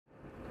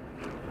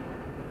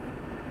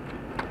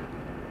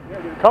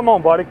Come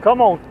on, buddy.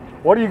 Come on.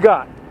 What do you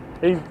got?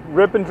 He's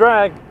rip and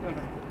drag.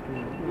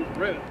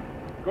 Ready.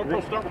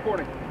 GoPro, start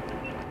recording.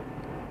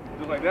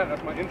 Just like that.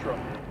 That's my intro.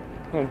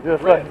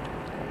 Just like.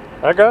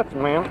 I got you,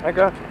 man. I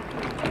got you.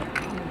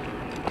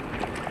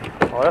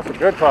 Oh, that's a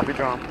good puppy,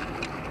 John.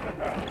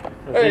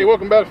 Hey,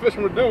 welcome back to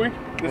Fishing with Dewey.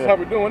 This is how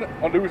we're doing it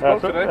on Dewey's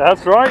Boat today.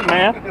 That's right,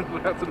 man.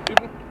 That's to the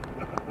people.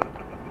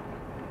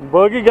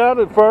 Boogie got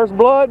it, first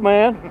blood,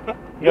 man.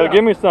 You gotta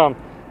give me some.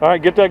 All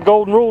right, get that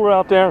golden ruler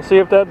out there and see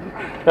if that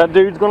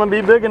dude's gonna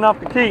be big enough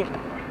to keep.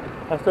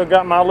 I still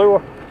got my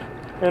lure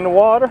in the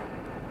water.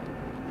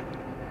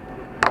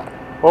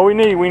 What we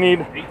need? We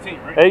need 18,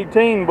 right?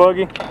 18,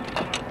 Boogie.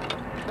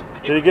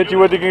 Did he get you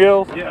with the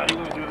gills? Yeah, he's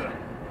gonna do that.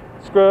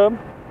 Scrub.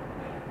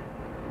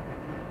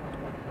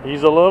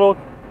 He's a little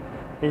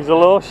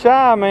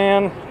shy,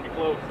 man.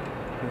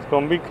 It's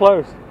gonna be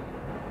close.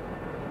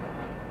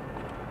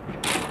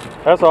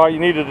 That's all right, you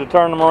needed to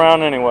turn them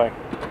around anyway.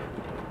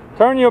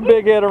 Turn your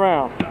big head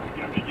around.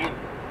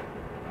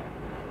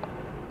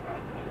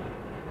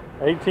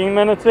 18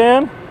 minutes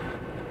in.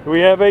 Do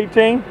we have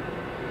 18?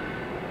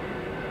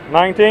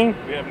 19?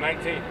 We have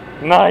 19.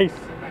 Nice.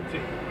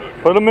 19.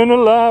 Okay. Put them in the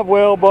live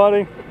well,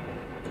 buddy.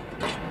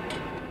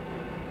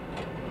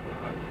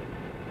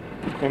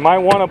 You might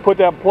want to put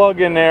that plug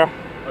in there.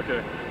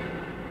 Okay.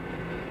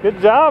 Good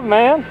job,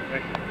 man.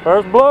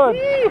 First blood.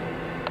 Woo!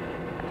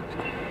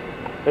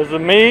 This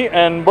is me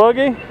and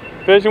Boogie,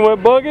 fishing with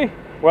Boogie.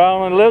 We're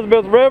out on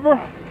Elizabeth River.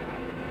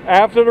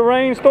 After the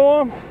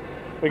rainstorm,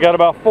 we got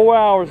about 4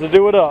 hours to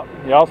do it up.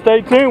 Y'all stay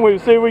tuned. We'll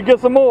see if we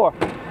get some more.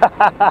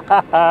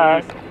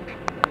 Nice.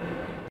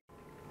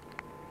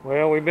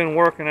 Well, we've been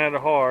working at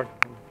it hard.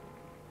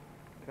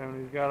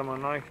 Tony's got him a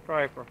nice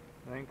striper.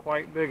 It ain't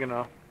quite big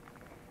enough.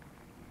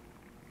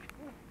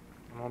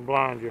 I'm gonna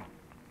blind you.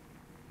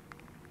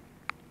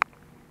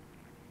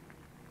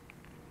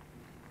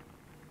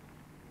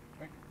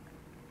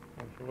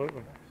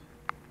 Absolutely.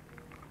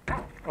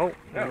 Oh,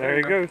 Yeah, and there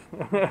he goes.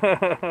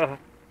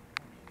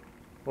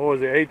 What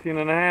was it, 18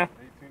 and a half?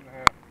 18 and a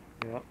half.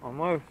 Yeah,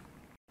 almost.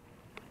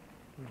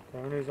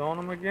 Tony's on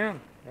him again.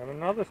 Got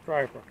another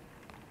striper.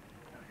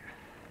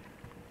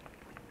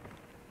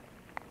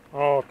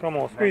 Oh, come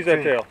on, squeeze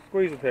 19. that tail.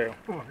 Squeeze the tail.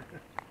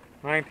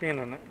 19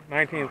 and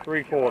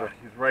 3/4.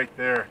 He's right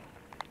there.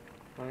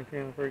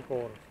 19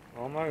 3/4.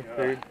 Almost,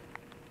 dude.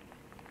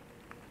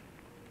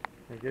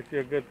 I'll get you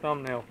a good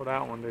thumbnail for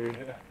that one, dude.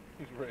 Yeah,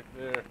 he's right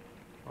there.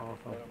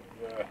 Awesome.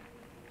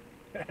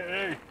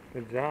 Hey,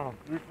 Good job.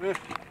 we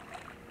fished.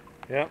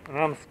 Yep, and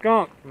I'm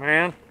skunked,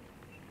 man.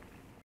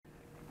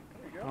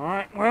 All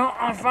right, well,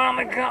 I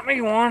finally got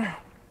me one.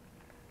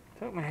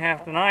 Took me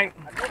half the night.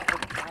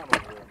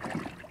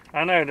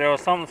 I know, there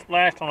was something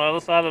splashed on the other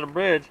side of the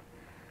bridge,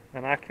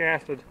 and I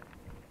casted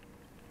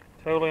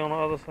totally on the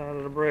other side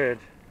of the bridge.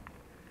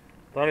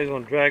 Thought he was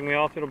going to drag me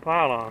off to the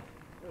pylon.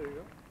 There you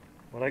go.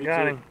 But I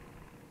got him.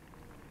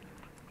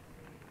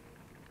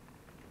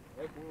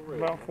 That's what we're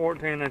ready. About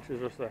 14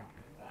 inches or so.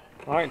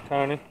 All right,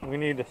 Tony, we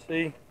need to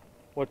see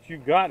what you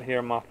got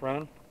here, my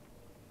friend.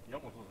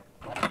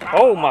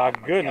 Oh my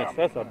goodness,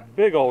 that's a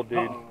big old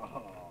dude.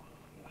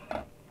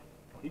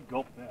 He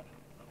gulped that.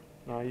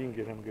 No, you can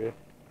get him good.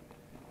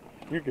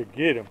 You could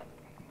get him.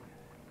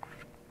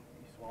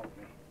 He swallowed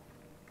me.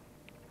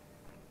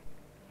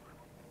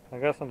 I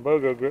got some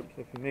BOGO grips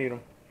if you need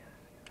them.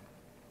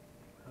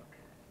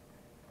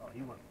 Oh,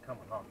 he wasn't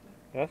coming on.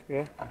 That's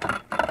good. I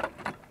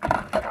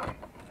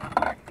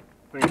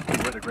think he's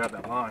ready to grab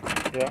that line.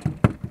 Yeah.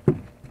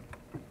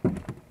 You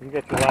can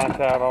get your line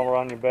tied all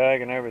around your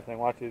bag and everything.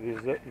 Watch it,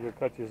 you'll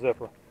cut your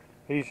zipper.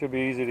 He should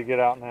be easy to get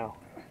out now.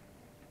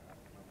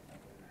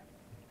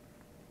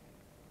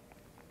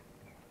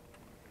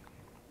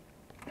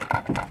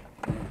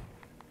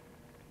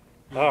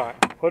 All right,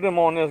 put him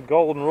on this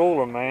golden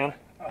ruler, man.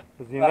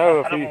 Because you know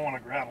if I he... don't want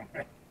to grab him.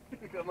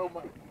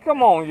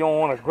 Come on, you don't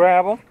want to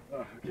grab him.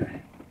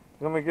 Okay.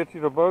 You want me to get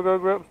you the BOGO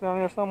grips down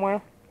here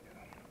somewhere?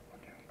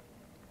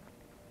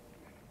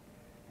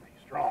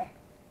 He's strong.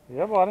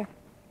 Yeah, buddy.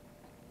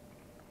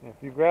 If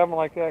you grab them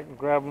like that,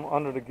 grab them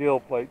under the gill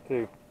plate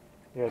too.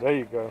 Yeah, there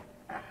you go.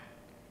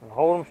 And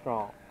hold them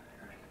strong.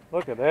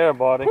 Look at there,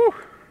 buddy. Whew.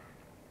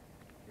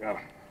 Got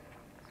him.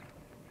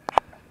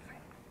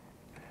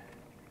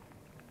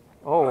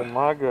 Oh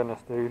my goodness,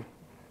 dude.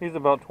 He's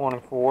about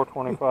 24,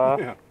 25.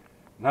 Yeah.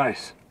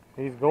 Nice.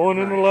 He's going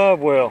in the live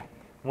well.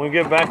 When we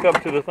get back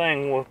up to the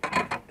thing, we'll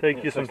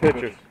take you some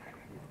pictures.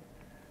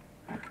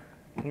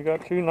 You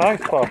got two nice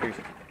puppies.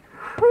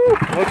 Whew,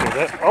 look at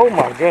that. Oh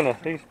my goodness,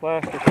 he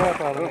splashed the crap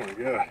out of Oh it.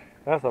 my God.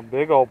 That's a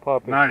big old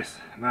puppy. Nice,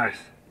 nice.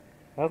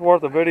 That's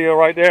worth a video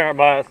right there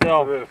by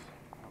itself. It is.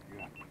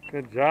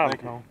 Good job,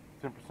 Thank Tom.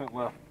 you. 10%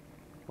 left.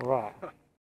 Right.